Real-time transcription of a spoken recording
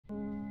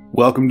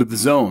Welcome to the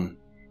Zone.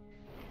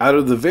 Out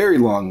of the very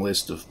long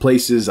list of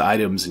places,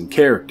 items, and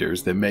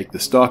characters that make the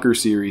Stalker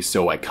series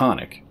so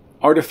iconic,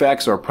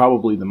 artifacts are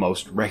probably the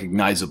most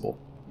recognizable.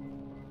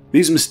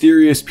 These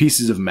mysterious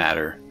pieces of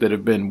matter that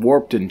have been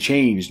warped and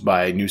changed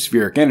by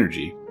noospheric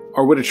energy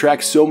are what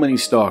attracts so many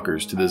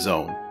stalkers to the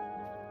Zone.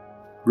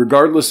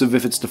 Regardless of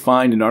if it's to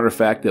find an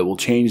artifact that will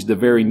change the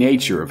very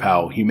nature of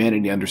how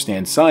humanity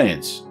understands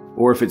science,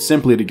 or if it's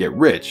simply to get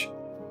rich,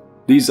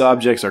 these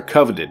objects are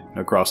coveted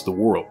across the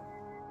world.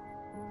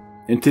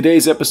 In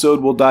today's episode,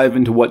 we'll dive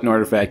into what an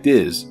artifact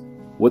is,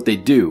 what they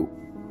do,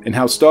 and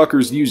how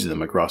stalkers use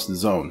them across the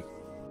Zone.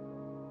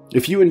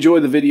 If you enjoy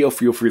the video,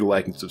 feel free to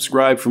like and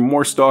subscribe for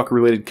more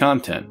stalker-related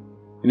content.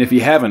 And if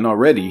you haven't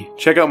already,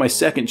 check out my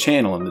second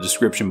channel in the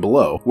description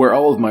below, where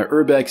all of my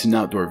UrbEx and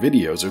outdoor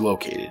videos are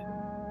located.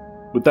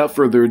 Without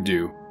further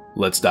ado,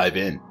 let's dive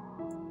in.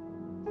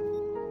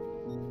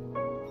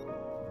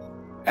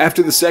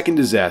 After the second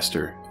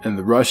disaster, and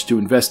the rush to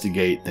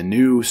investigate the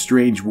new,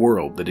 strange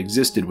world that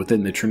existed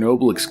within the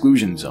Chernobyl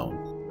exclusion zone,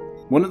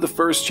 one of the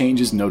first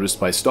changes noticed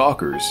by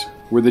stalkers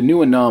were the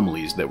new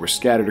anomalies that were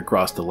scattered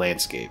across the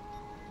landscape.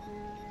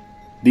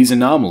 These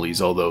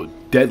anomalies, although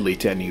deadly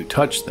to any who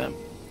touched them,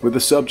 were the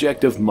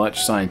subject of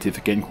much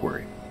scientific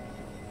inquiry.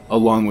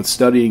 Along with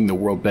studying the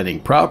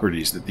world-bending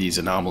properties that these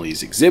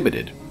anomalies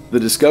exhibited,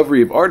 the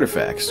discovery of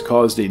artifacts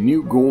caused a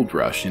new gold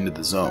rush into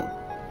the zone.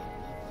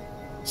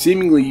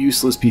 Seemingly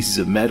useless pieces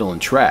of metal and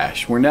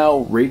trash were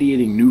now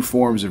radiating new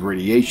forms of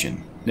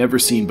radiation never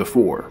seen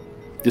before,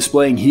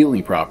 displaying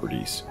healing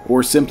properties,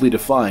 or simply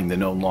defying the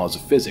known laws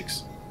of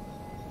physics.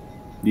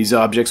 These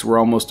objects were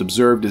almost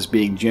observed as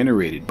being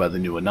generated by the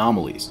new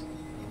anomalies,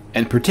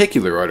 and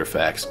particular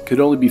artifacts could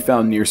only be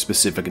found near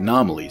specific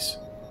anomalies,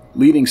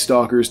 leading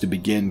stalkers to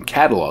begin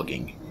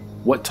cataloging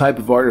what type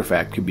of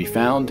artifact could be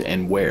found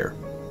and where.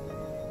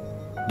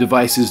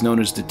 Devices known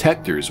as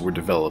detectors were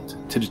developed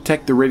to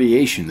detect the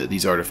radiation that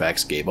these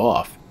artifacts gave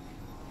off.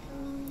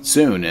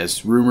 Soon,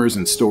 as rumors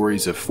and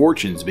stories of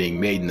fortunes being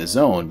made in the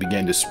zone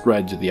began to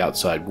spread to the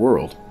outside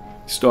world,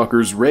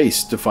 stalkers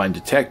raced to find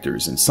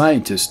detectors, and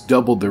scientists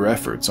doubled their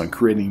efforts on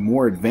creating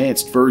more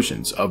advanced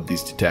versions of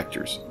these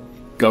detectors.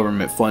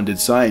 Government-funded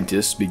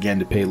scientists began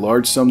to pay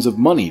large sums of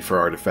money for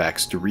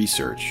artifacts to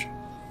research.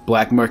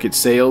 Black market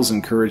sales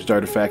encouraged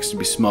artifacts to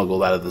be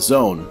smuggled out of the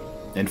zone,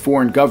 and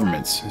foreign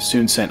governments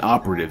soon sent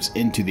operatives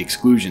into the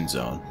exclusion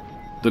zone.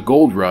 The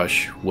gold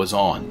rush was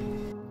on.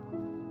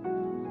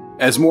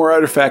 As more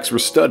artifacts were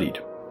studied,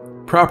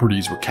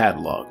 properties were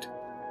cataloged.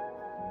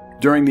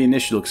 During the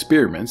initial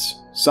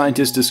experiments,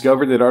 scientists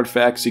discovered that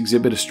artifacts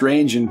exhibit a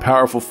strange and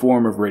powerful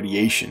form of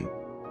radiation,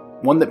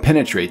 one that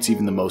penetrates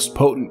even the most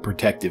potent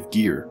protective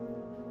gear.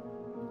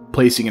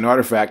 Placing an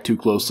artifact too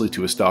closely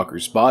to a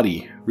stalker's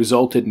body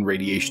resulted in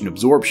radiation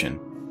absorption,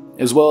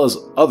 as well as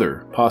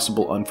other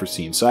possible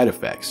unforeseen side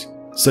effects,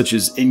 such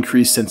as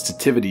increased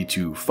sensitivity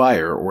to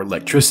fire or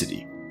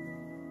electricity.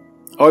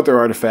 Other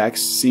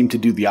artifacts seem to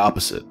do the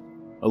opposite,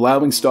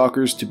 allowing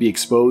stalkers to be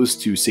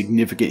exposed to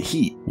significant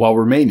heat while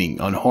remaining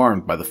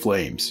unharmed by the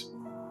flames.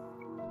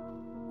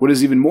 What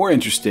is even more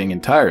interesting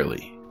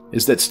entirely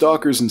is that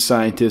stalkers and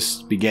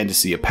scientists began to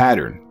see a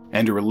pattern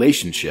and a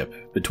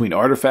relationship between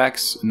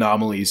artifacts,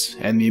 anomalies,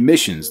 and the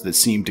emissions that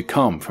seemed to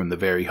come from the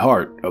very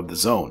heart of the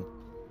zone.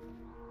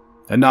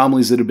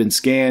 Anomalies that had been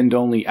scanned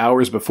only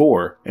hours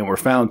before and were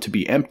found to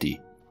be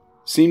empty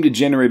seemed to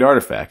generate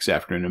artifacts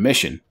after an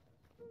emission.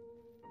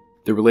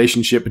 The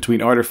relationship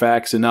between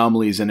artifacts,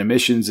 anomalies, and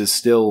emissions is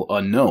still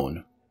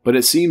unknown, but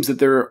it seems that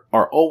there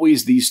are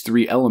always these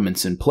three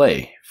elements in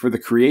play for the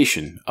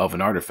creation of an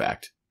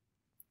artifact: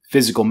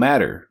 physical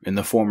matter in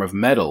the form of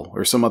metal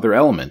or some other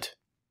element,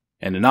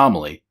 an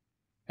anomaly,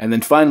 and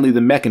then finally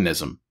the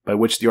mechanism by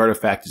which the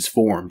artifact is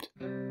formed.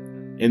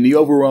 In the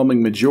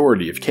overwhelming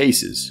majority of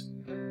cases,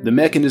 the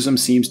mechanism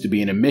seems to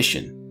be an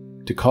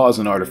emission to cause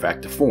an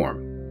artifact to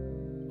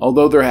form,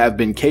 although there have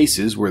been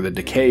cases where the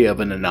decay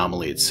of an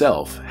anomaly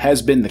itself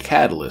has been the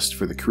catalyst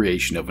for the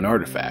creation of an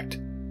artifact.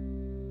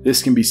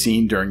 This can be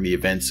seen during the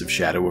events of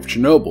Shadow of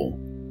Chernobyl,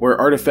 where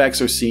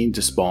artifacts are seen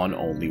to spawn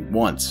only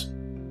once.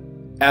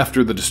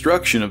 After the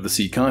destruction of the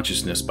sea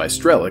consciousness by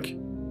Strelick,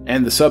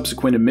 and the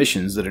subsequent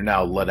emissions that are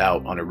now let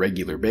out on a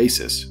regular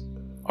basis,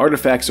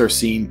 artifacts are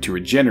seen to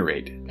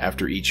regenerate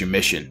after each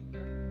emission.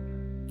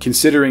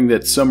 Considering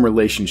that some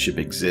relationship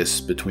exists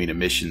between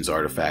emissions,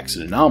 artifacts,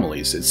 and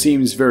anomalies, it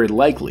seems very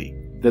likely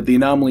that the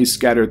anomalies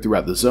scattered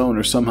throughout the zone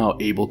are somehow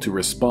able to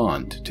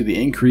respond to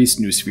the increased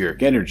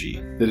noospheric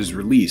energy that is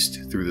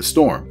released through the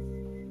storm.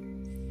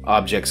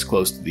 Objects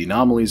close to the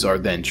anomalies are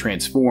then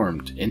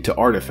transformed into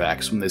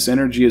artifacts when this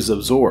energy is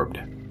absorbed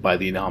by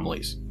the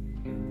anomalies.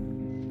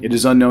 It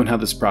is unknown how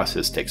this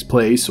process takes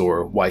place,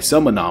 or why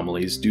some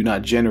anomalies do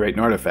not generate an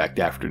artifact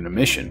after an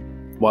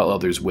emission, while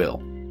others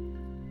will.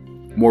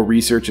 More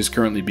research is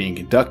currently being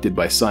conducted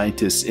by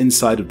scientists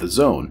inside of the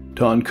zone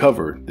to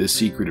uncover this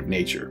secretive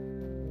nature.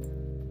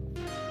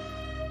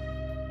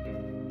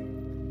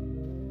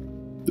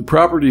 The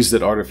properties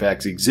that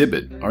artifacts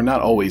exhibit are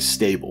not always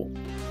stable.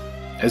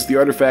 as the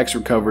artifacts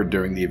recovered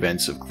during the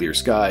events of Clear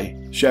Sky,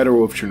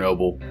 Shadow of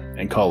Chernobyl,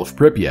 and Call of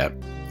Pripyat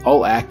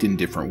all act in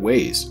different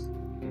ways.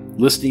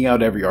 Listing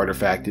out every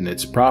artifact and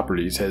its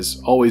properties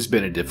has always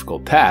been a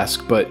difficult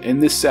task, but in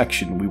this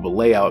section we will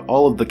lay out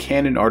all of the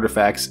canon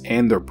artifacts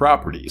and their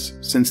properties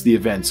since the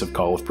events of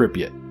Call of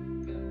Pripyat.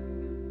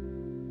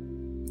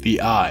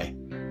 The Eye.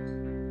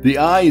 The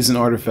Eye is an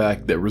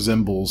artifact that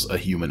resembles a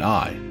human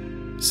eye,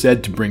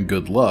 said to bring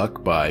good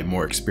luck by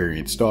more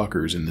experienced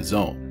stalkers in the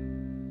zone.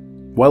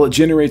 While it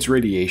generates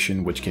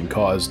radiation which can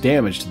cause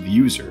damage to the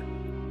user,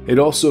 it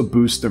also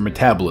boosts their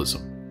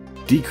metabolism,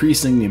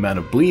 decreasing the amount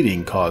of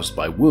bleeding caused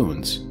by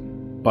wounds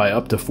by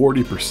up to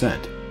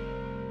 40%.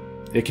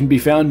 It can be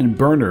found in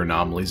burner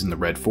anomalies in the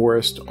Red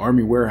Forest,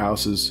 army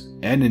warehouses,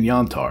 and in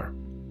Yantar.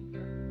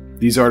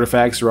 These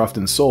artifacts are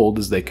often sold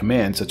as they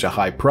command such a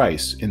high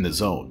price in the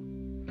zone.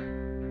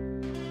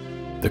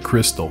 The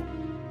Crystal.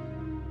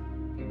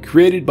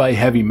 Created by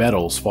heavy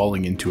metals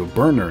falling into a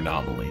burner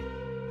anomaly,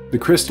 the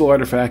crystal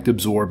artifact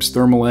absorbs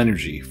thermal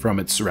energy from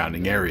its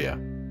surrounding area.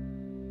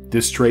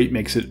 This trait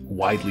makes it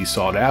widely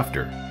sought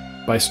after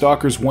by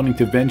stalkers wanting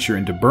to venture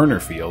into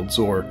burner fields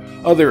or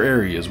other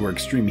areas where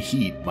extreme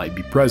heat might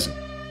be present.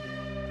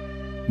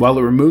 While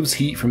it removes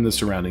heat from the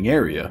surrounding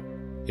area,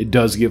 it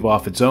does give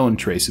off its own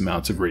trace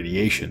amounts of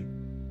radiation.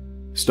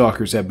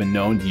 Stalkers have been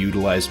known to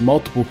utilize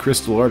multiple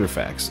crystal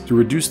artifacts to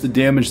reduce the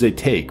damage they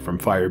take from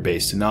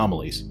fire-based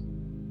anomalies.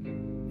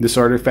 This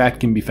artifact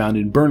can be found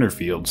in burner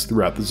fields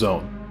throughout the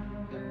zone.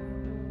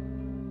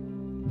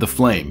 The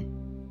Flame.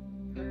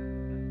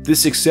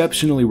 This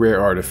exceptionally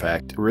rare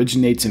artifact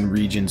originates in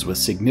regions with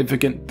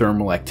significant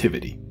thermal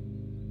activity.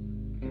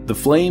 The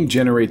Flame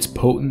generates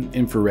potent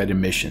infrared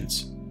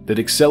emissions that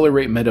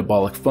accelerate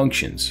metabolic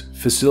functions,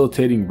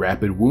 facilitating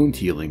rapid wound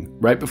healing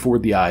right before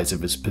the eyes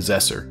of its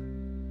possessor.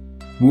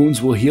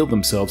 Wounds will heal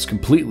themselves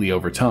completely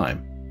over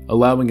time,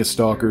 allowing a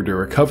stalker to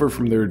recover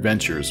from their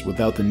adventures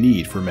without the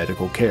need for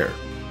medical care.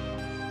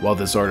 While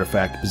this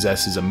artifact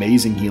possesses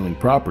amazing healing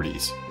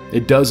properties,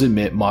 it does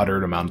emit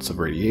moderate amounts of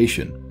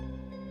radiation.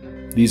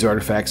 These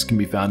artifacts can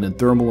be found in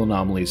thermal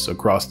anomalies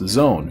across the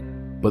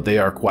zone, but they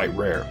are quite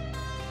rare.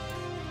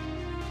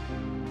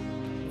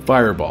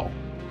 Fireball.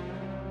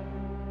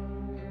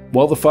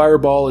 While the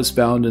Fireball is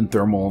found in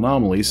thermal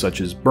anomalies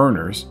such as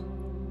burners,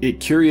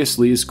 it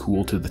curiously is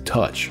cool to the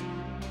touch.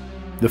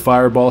 The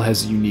Fireball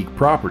has a unique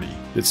property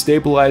that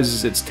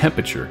stabilizes its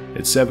temperature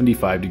at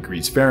 75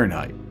 degrees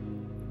Fahrenheit,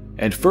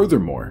 and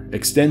furthermore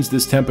extends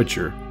this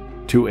temperature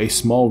to a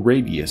small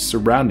radius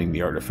surrounding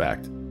the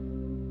artifact.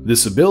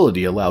 This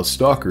ability allows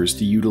stalkers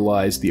to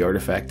utilize the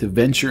artifact to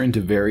venture into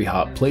very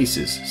hot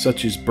places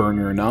such as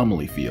burner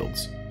anomaly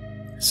fields.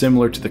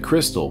 Similar to the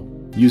crystal,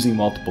 using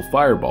multiple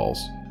fireballs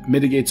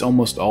mitigates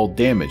almost all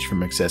damage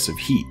from excessive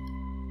heat,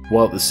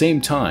 while at the same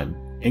time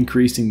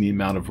increasing the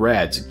amount of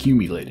rads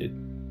accumulated.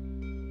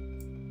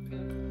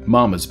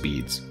 Mama's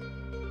Beads.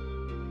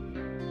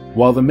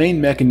 While the main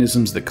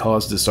mechanisms that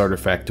caused this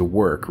artifact to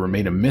work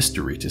remain a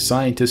mystery to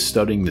scientists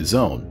studying the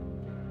zone,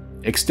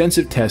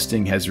 extensive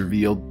testing has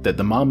revealed that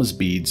the Mama's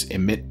Beads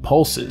emit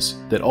pulses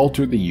that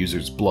alter the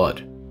user's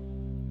blood.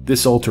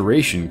 This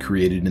alteration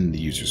created in the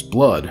user's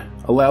blood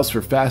allows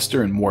for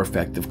faster and more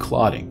effective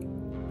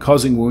clotting,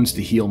 causing wounds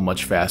to heal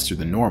much faster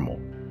than normal.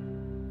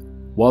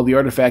 While the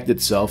artifact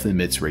itself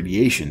emits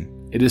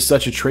radiation, it is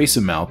such a trace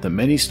amount that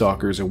many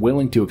stalkers are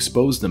willing to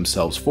expose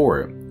themselves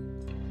for it,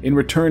 in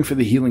return for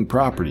the healing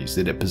properties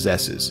that it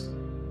possesses.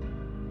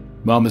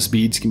 Mama's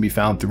Beads can be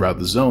found throughout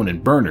the zone in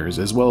burners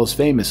as well as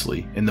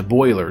famously in the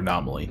boiler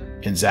anomaly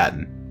in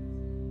Zatin.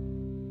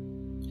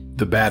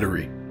 The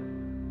Battery.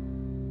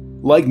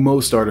 Like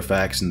most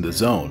artifacts in the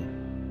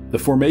zone, the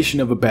formation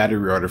of a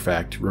battery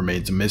artifact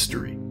remains a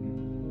mystery.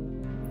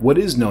 What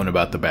is known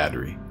about the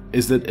battery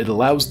is that it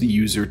allows the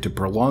user to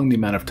prolong the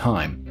amount of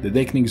time that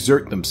they can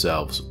exert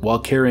themselves while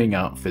carrying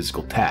out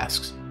physical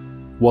tasks.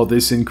 While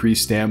this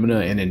increased stamina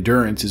and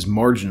endurance is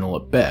marginal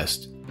at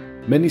best,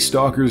 many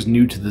stalkers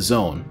new to the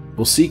zone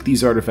will seek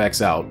these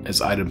artifacts out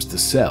as items to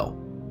sell.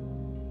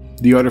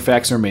 The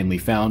artifacts are mainly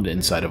found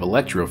inside of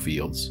electro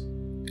fields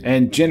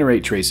and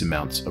generate trace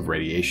amounts of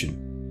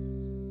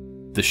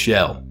radiation. The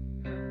Shell.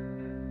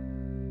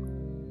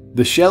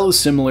 The Shell is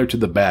similar to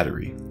the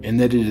battery in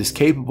that it is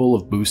capable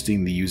of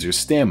boosting the user's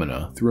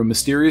stamina through a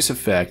mysterious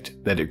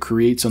effect that it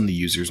creates on the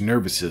user's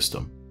nervous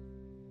system.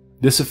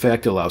 This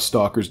effect allows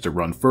stalkers to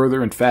run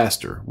further and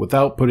faster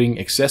without putting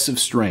excessive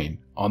strain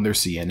on their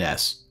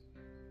CNS.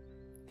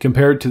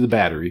 Compared to the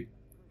battery,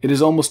 it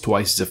is almost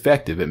twice as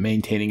effective at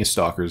maintaining a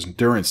stalker's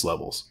endurance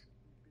levels.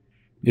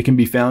 It can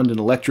be found in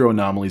electro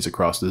anomalies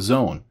across the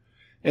zone,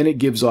 and it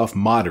gives off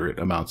moderate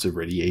amounts of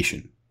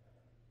radiation.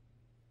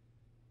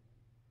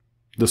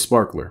 The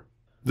Sparkler.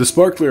 The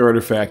Sparkler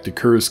artifact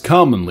occurs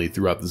commonly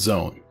throughout the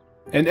zone,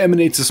 and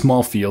emanates a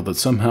small field that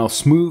somehow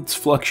smooths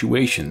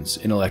fluctuations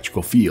in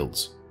electrical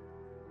fields.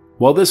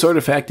 While this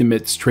artifact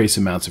emits trace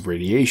amounts of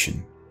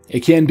radiation,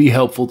 it can be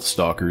helpful to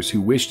stalkers who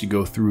wish to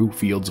go through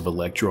fields of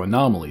electro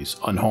anomalies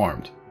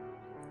unharmed.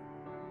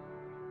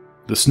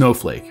 The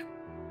Snowflake.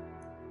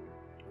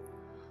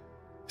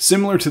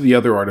 Similar to the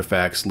other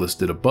artifacts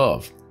listed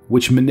above,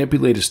 which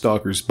manipulate a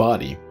stalker's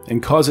body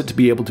and cause it to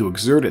be able to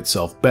exert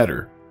itself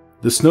better,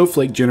 the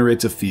snowflake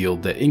generates a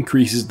field that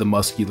increases the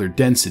muscular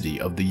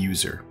density of the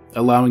user,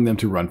 allowing them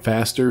to run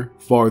faster,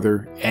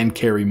 farther, and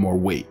carry more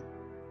weight.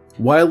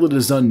 While it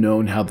is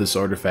unknown how this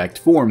artifact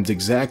forms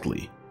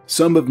exactly,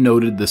 some have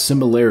noted the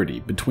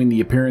similarity between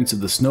the appearance of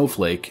the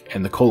snowflake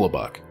and the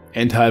kolobok,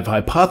 and have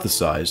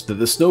hypothesized that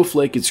the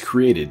snowflake is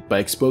created by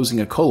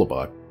exposing a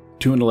kolobok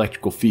to an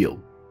electrical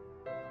field.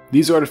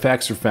 These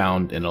artifacts are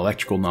found in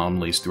electrical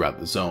anomalies throughout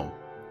the zone.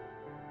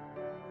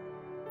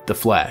 The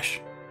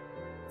Flash.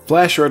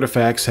 Flash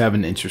artifacts have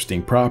an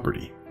interesting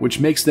property,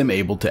 which makes them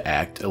able to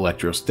act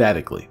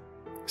electrostatically,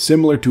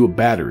 similar to a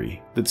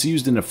battery that's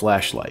used in a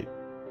flashlight.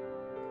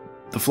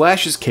 The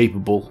Flash is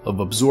capable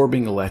of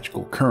absorbing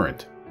electrical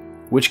current,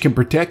 which can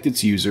protect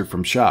its user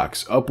from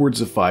shocks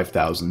upwards of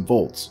 5,000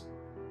 volts.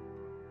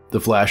 The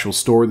Flash will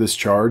store this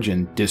charge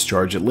and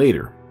discharge it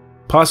later,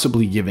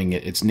 possibly giving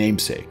it its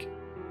namesake.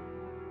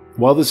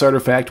 While this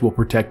artifact will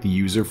protect the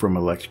user from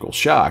electrical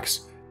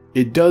shocks,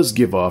 it does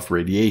give off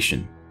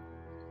radiation.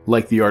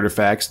 Like the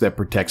artifacts that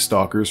protect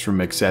stalkers from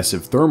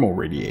excessive thermal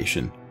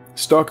radiation,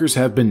 stalkers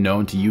have been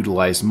known to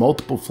utilize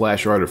multiple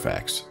Flash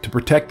artifacts to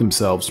protect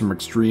themselves from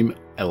extreme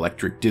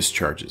electric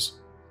discharges.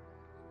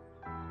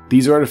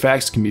 These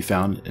artifacts can be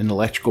found in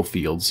electrical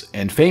fields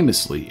and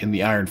famously in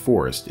the Iron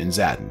Forest in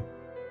Zatin.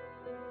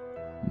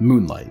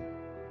 Moonlight.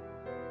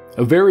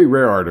 A very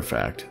rare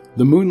artifact,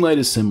 the Moonlight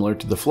is similar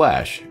to the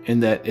Flash in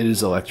that it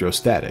is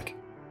electrostatic,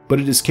 but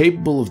it is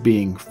capable of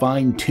being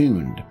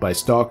fine-tuned by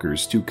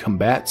stalkers to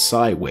combat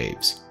psi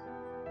waves.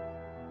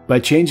 By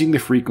changing the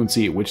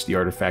frequency at which the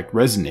artifact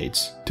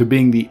resonates to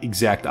being the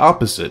exact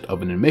opposite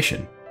of an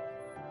emission,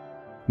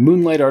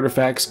 Moonlight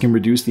artifacts can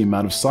reduce the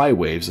amount of psi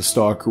waves a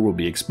stalker will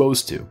be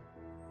exposed to.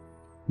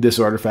 This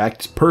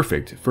artifact is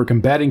perfect for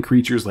combating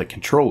creatures like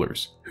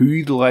controllers, who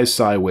utilize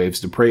psi waves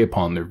to prey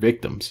upon their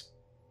victims.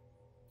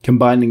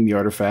 Combining the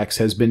artifacts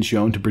has been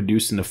shown to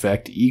produce an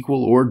effect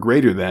equal or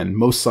greater than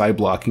most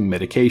psi-blocking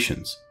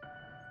medications.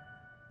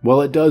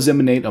 While it does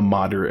emanate a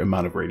moderate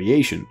amount of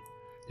radiation,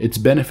 its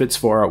benefits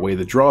far outweigh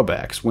the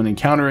drawbacks when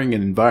encountering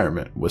an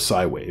environment with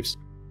psi waves.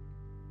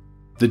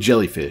 The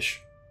Jellyfish.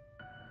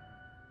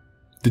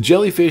 The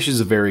jellyfish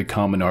is a very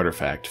common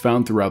artifact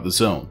found throughout the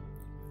zone,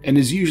 and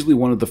is usually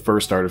one of the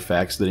first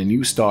artifacts that a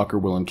new stalker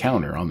will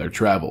encounter on their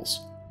travels.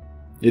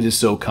 It is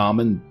so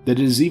common that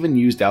it is even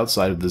used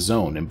outside of the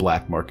zone in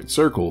black market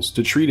circles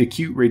to treat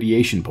acute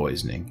radiation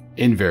poisoning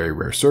in very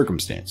rare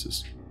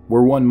circumstances,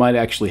 where one might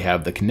actually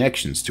have the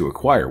connections to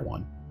acquire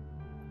one.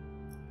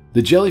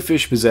 The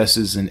jellyfish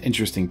possesses an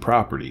interesting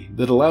property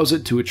that allows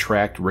it to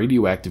attract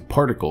radioactive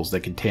particles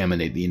that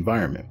contaminate the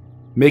environment,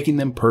 making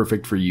them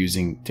perfect for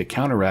using to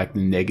counteract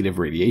the negative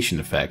radiation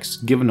effects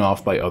given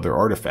off by other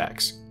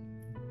artifacts.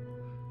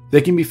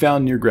 They can be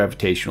found near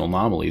gravitational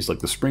anomalies like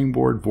the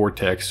Springboard,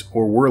 Vortex,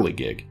 or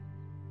Whirligig.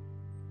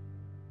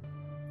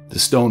 The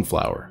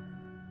Stoneflower.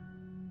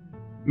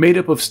 Made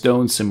up of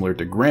stone similar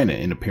to granite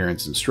in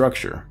appearance and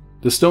structure,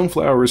 the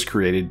stoneflower is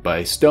created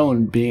by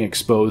stone being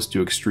exposed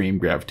to extreme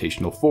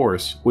gravitational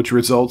force, which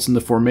results in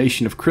the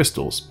formation of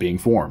crystals being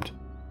formed.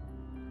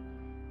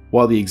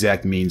 While the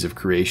exact means of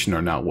creation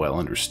are not well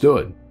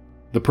understood,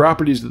 the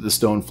properties that the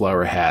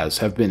stoneflower has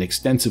have been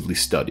extensively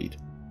studied.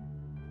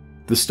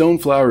 The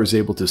stoneflower is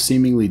able to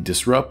seemingly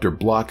disrupt or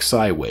block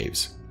psi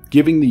waves,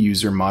 giving the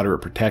user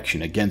moderate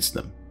protection against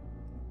them.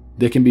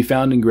 They can be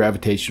found in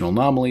gravitational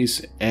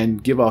anomalies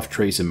and give off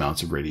trace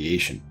amounts of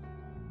radiation.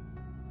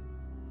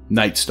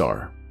 Night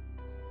Star.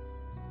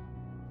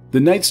 The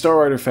Night Star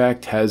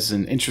artifact has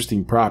an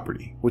interesting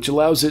property, which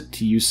allows it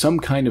to use some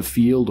kind of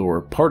field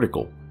or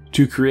particle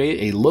to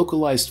create a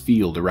localized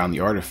field around the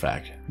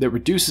artifact that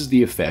reduces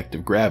the effect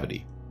of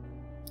gravity.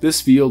 This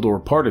field or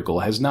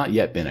particle has not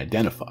yet been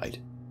identified.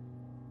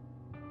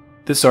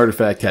 This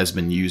artifact has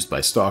been used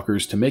by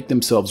stalkers to make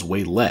themselves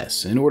weigh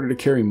less in order to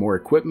carry more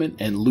equipment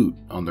and loot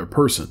on their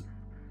person.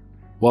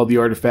 While the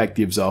artifact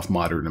gives off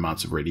moderate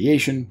amounts of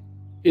radiation,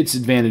 its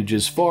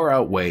advantages far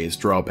outweigh its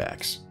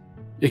drawbacks.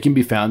 It can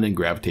be found in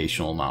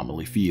gravitational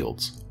anomaly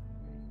fields.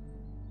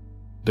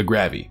 The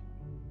Gravy.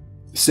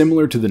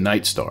 Similar to the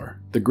Night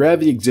Star, the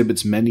Gravy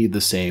exhibits many of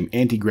the same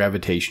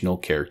anti-gravitational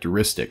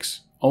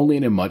characteristics, only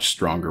in a much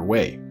stronger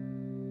way.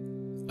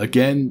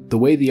 Again, the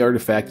way the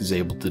artifact is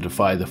able to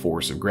defy the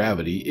force of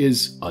gravity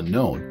is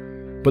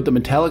unknown, but the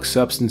metallic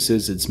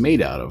substances it's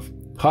made out of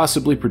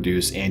possibly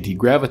produce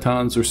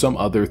anti-gravitons or some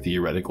other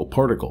theoretical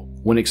particle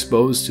when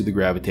exposed to the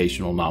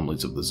gravitational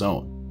anomalies of the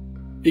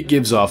zone. It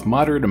gives off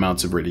moderate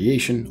amounts of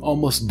radiation,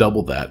 almost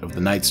double that of the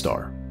Night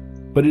Star,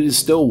 but it is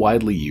still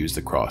widely used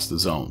across the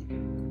zone.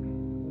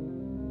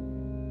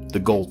 The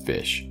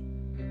Goldfish.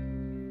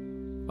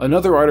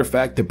 Another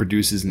artifact that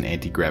produces an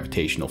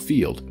anti-gravitational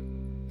field.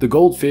 The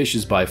Goldfish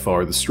is by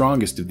far the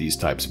strongest of these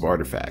types of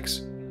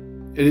artifacts.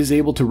 It is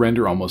able to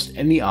render almost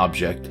any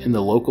object in the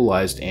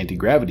localized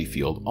anti-gravity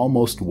field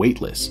almost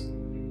weightless,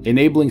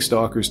 enabling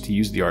stalkers to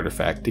use the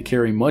artifact to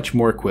carry much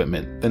more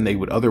equipment than they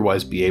would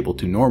otherwise be able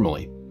to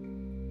normally.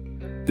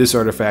 This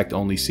artifact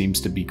only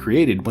seems to be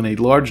created when a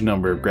large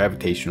number of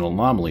gravitational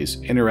anomalies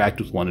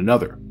interact with one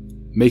another,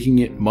 making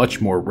it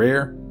much more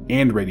rare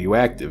and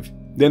radioactive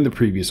than the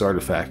previous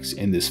artifacts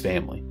in this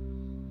family.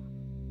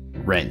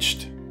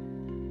 Wrenched.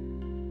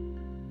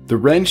 The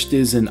Wrenched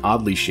is an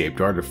oddly shaped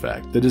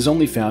artifact that is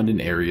only found in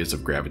areas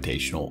of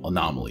gravitational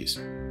anomalies.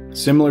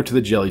 Similar to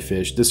the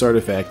jellyfish, this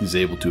artifact is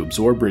able to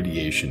absorb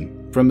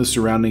radiation from the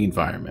surrounding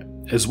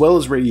environment, as well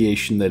as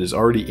radiation that is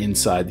already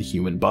inside the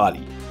human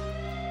body.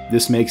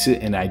 This makes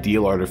it an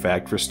ideal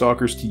artifact for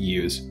stalkers to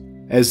use,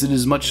 as it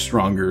is much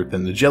stronger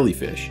than the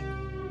jellyfish.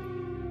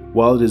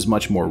 While it is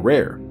much more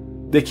rare,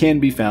 they can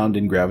be found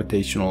in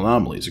gravitational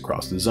anomalies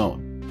across the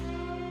zone.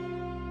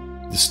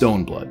 The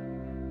Stone Blood.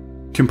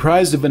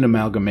 Comprised of an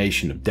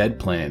amalgamation of dead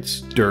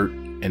plants, dirt,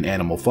 and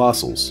animal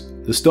fossils,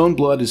 the stone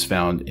blood is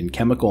found in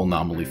chemical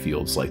anomaly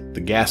fields like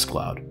the gas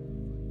cloud.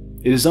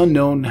 It is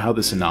unknown how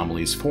this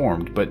anomaly is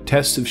formed, but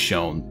tests have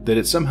shown that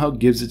it somehow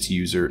gives its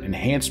user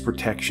enhanced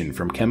protection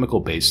from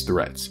chemical-based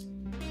threats.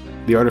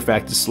 The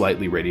artifact is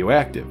slightly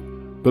radioactive,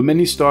 but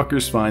many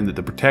stalkers find that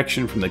the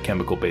protection from the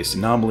chemical-based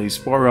anomalies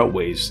far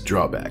outweighs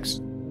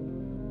drawbacks.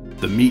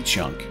 The Meat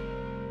Chunk.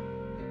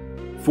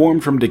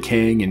 Formed from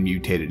decaying and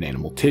mutated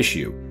animal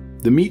tissue,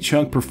 the meat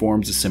chunk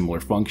performs a similar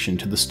function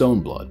to the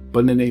stone blood,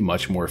 but in a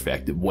much more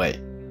effective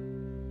way.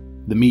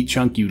 The meat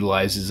chunk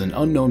utilizes an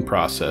unknown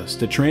process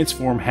to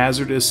transform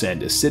hazardous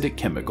and acidic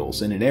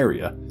chemicals in an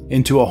area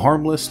into a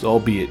harmless,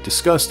 albeit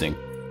disgusting,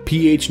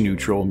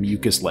 pH-neutral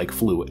mucus-like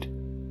fluid.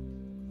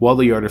 While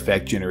the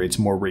artifact generates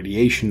more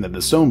radiation than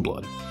the stone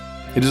blood,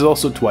 it is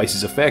also twice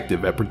as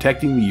effective at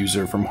protecting the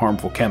user from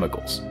harmful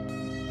chemicals.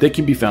 They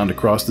can be found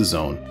across the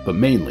zone, but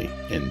mainly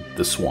in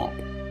the swamp.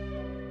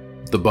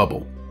 The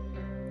Bubble.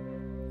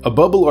 A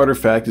bubble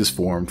artifact is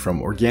formed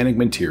from organic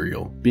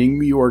material being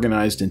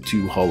reorganized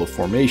into hollow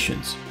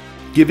formations,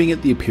 giving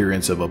it the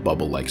appearance of a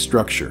bubble-like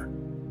structure.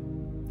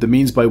 The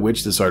means by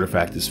which this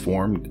artifact is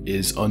formed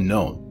is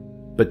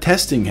unknown, but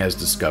testing has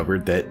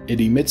discovered that it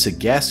emits a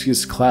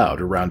gaseous cloud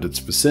around its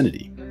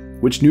vicinity,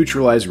 which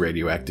neutralize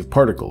radioactive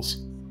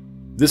particles.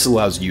 This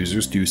allows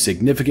users to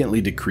significantly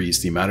decrease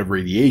the amount of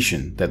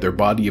radiation that their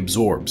body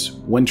absorbs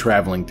when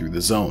traveling through the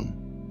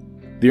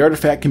zone. The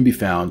artifact can be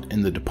found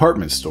in the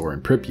department store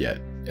in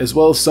Pripyat, as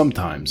well as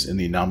sometimes in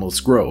the Anomalous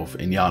Grove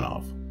in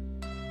Yanov.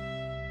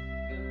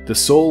 The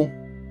Soul,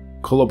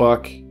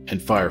 Kolobok,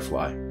 and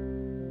Firefly.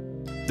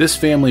 This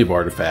family of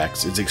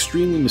artifacts is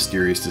extremely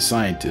mysterious to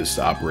scientists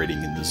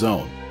operating in the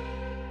zone.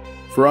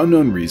 For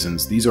unknown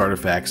reasons, these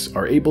artifacts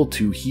are able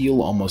to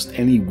heal almost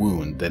any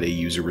wound that a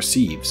user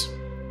receives,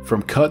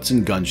 from cuts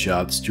and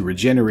gunshots to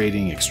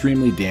regenerating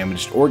extremely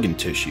damaged organ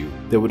tissue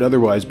that would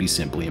otherwise be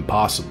simply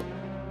impossible.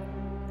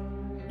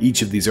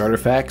 Each of these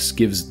artifacts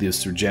gives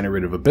this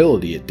regenerative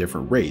ability at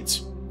different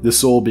rates, the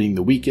Soul being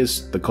the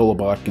weakest, the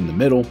Kolobok in the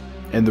middle,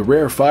 and the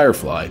rare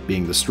Firefly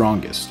being the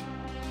strongest.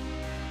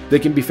 They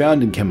can be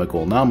found in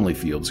chemical anomaly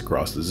fields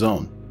across the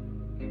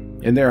zone,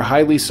 and they are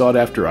highly sought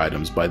after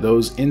items by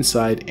those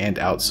inside and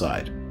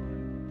outside.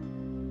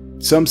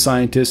 Some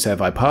scientists have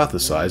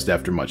hypothesized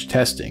after much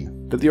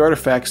testing that the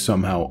artifacts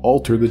somehow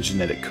alter the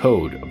genetic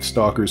code of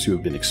stalkers who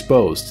have been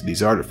exposed to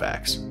these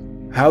artifacts.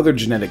 How their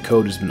genetic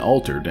code has been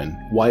altered and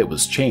why it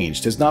was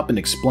changed has not been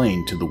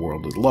explained to the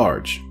world at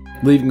large,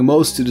 leaving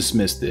most to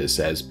dismiss this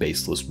as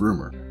baseless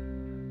rumor.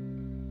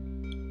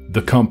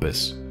 The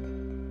Compass.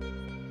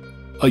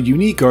 A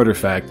unique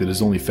artifact that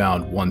is only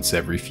found once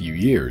every few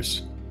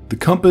years, the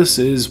Compass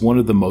is one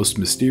of the most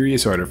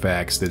mysterious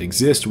artifacts that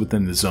exist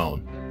within the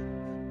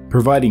zone,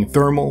 providing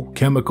thermal,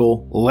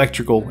 chemical,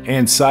 electrical,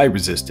 and psi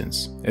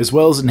resistance, as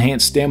well as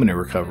enhanced stamina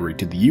recovery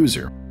to the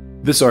user.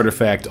 This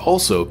artifact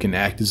also can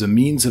act as a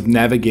means of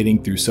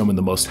navigating through some of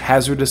the most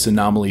hazardous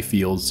anomaly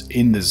fields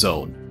in the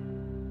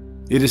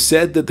zone. It is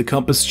said that the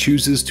Compass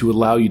chooses to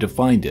allow you to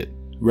find it,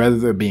 rather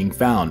than being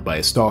found by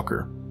a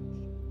stalker.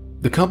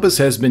 The Compass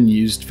has been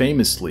used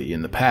famously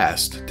in the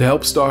past to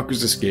help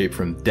stalkers escape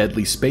from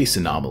deadly space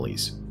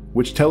anomalies,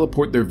 which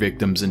teleport their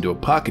victims into a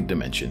pocket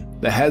dimension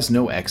that has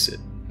no exit.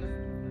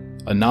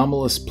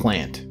 Anomalous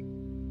Plant.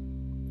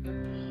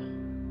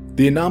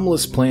 The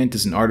Anomalous Plant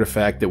is an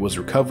artifact that was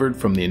recovered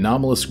from the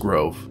Anomalous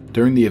Grove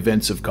during the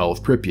events of Call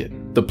of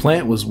Pripyat. The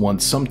plant was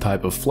once some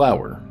type of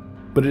flower,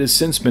 but it has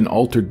since been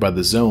altered by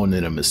the zone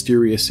in a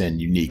mysterious and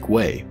unique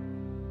way.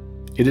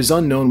 It is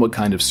unknown what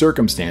kind of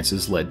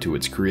circumstances led to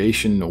its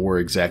creation or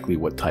exactly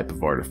what type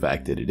of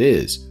artifact it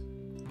is,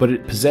 but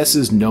it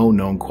possesses no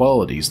known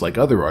qualities like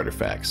other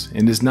artifacts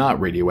and is not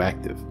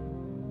radioactive.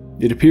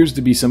 It appears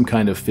to be some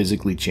kind of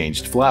physically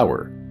changed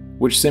flower,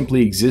 which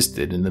simply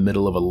existed in the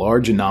middle of a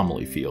large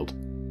anomaly field.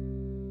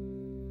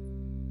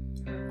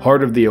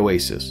 Heart of the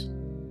Oasis.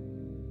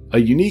 A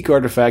unique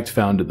artifact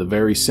found at the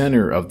very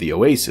center of the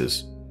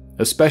oasis,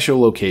 a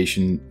special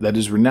location that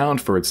is renowned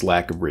for its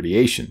lack of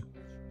radiation.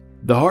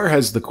 The heart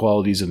has the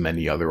qualities of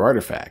many other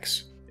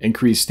artifacts,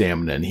 increased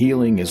stamina and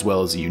healing, as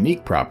well as a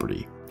unique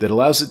property that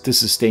allows it to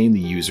sustain the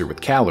user with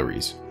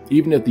calories,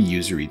 even if the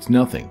user eats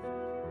nothing.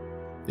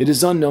 It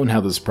is unknown how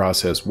this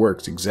process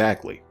works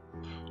exactly.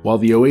 While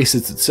the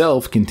oasis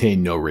itself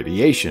contained no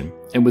radiation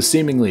and was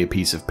seemingly a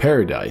piece of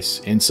paradise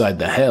inside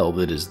the hell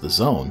that is the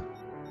zone,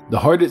 the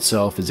heart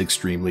itself is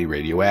extremely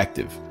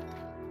radioactive.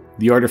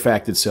 The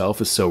artifact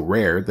itself is so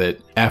rare that,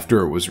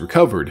 after it was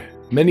recovered,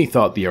 many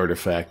thought the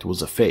artifact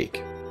was a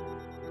fake.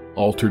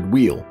 Altered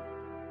Wheel.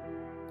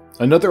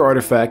 Another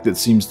artifact that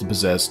seems to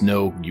possess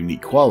no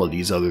unique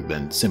qualities other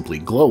than simply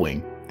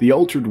glowing, the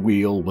Altered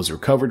Wheel was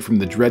recovered from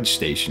the dredge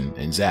station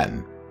in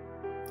Zatin.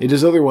 It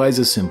is otherwise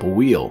a simple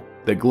wheel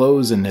that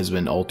glows and has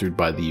been altered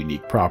by the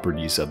unique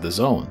properties of the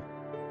zone.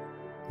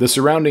 The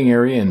surrounding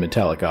area and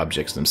metallic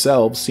objects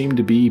themselves seem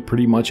to be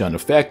pretty much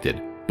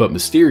unaffected, but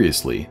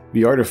mysteriously,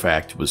 the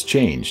artifact was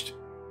changed.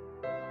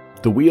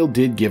 The wheel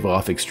did give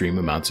off extreme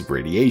amounts of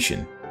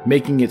radiation,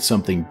 making it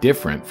something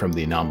different from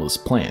the anomalous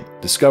plant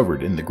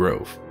discovered in the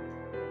grove.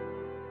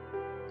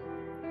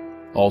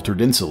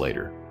 Altered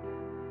Insulator.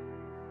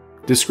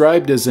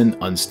 Described as an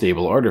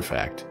unstable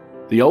artifact,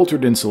 the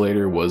Altered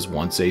Insulator was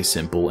once a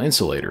simple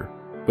insulator,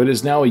 but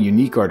is now a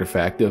unique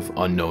artifact of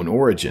unknown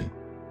origin.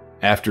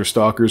 After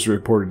stalkers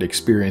reported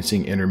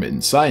experiencing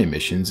intermittent psi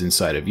emissions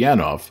inside of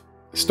Yanov,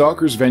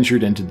 stalkers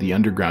ventured into the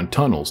underground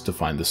tunnels to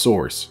find the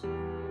source.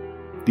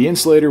 The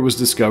insulator was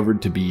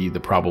discovered to be the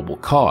probable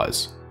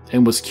cause,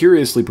 and was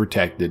curiously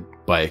protected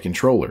by a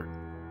controller.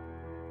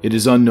 It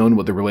is unknown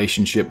what the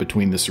relationship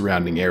between the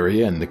surrounding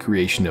area and the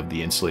creation of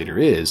the insulator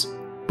is,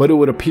 but it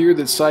would appear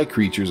that psi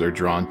creatures are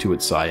drawn to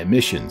its psi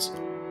emissions.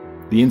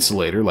 The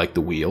insulator, like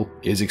the wheel,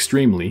 is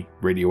extremely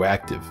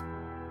radioactive.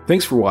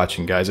 Thanks for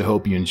watching, guys. I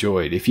hope you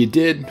enjoyed. If you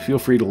did, feel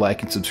free to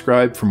like and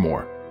subscribe for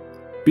more.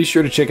 Be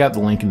sure to check out the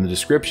link in the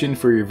description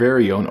for your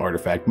very own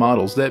artifact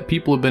models that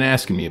people have been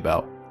asking me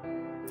about.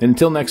 And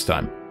until next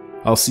time,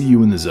 I'll see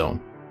you in the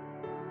zone.